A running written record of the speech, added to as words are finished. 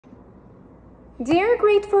Dear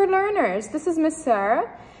Grade 4 learners, this is Miss Sarah.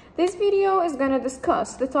 This video is going to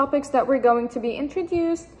discuss the topics that we're going to be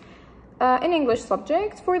introduced in English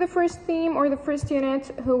subject for the first theme or the first unit,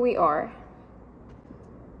 who we are.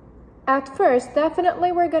 At first,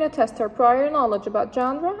 definitely we're going to test our prior knowledge about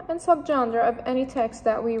genre and subgenre of any text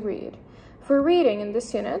that we read. For reading in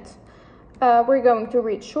this unit, we're going to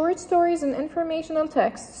read short stories and informational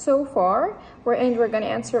texts so far, and we're going to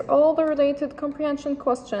answer all the related comprehension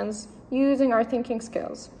questions using our thinking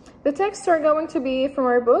skills. The texts are going to be from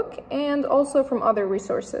our book and also from other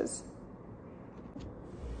resources.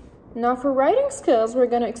 Now for writing skills, we're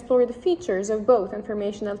going to explore the features of both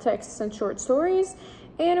informational texts and short stories,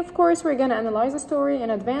 and of course we're going to analyze a story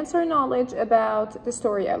and advance our knowledge about the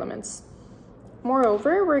story elements.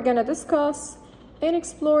 Moreover, we're going to discuss and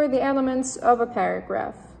explore the elements of a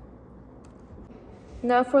paragraph.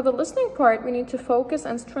 Now for the listening part, we need to focus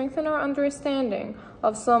and strengthen our understanding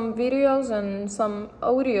of some videos and some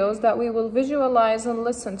audios that we will visualize and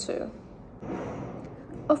listen to.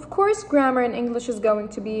 Of course, grammar in English is going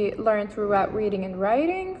to be learned throughout reading and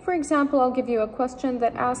writing. For example, I'll give you a question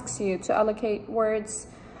that asks you to allocate words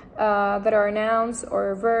that are nouns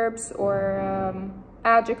or verbs or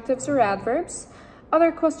adjectives or adverbs.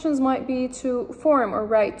 Other questions might be to form or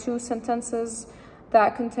write two sentences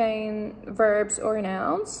that contain verbs or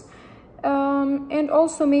nouns, and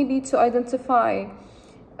also maybe to identify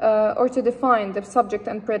or to define the subject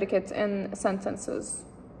and predicate in sentences.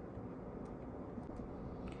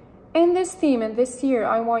 In this theme and this year,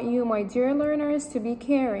 I want you, my dear learners, to be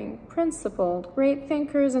caring, principled, great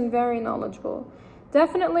thinkers, and very knowledgeable.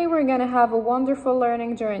 Definitely, we're going to have a wonderful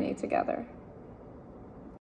learning journey together.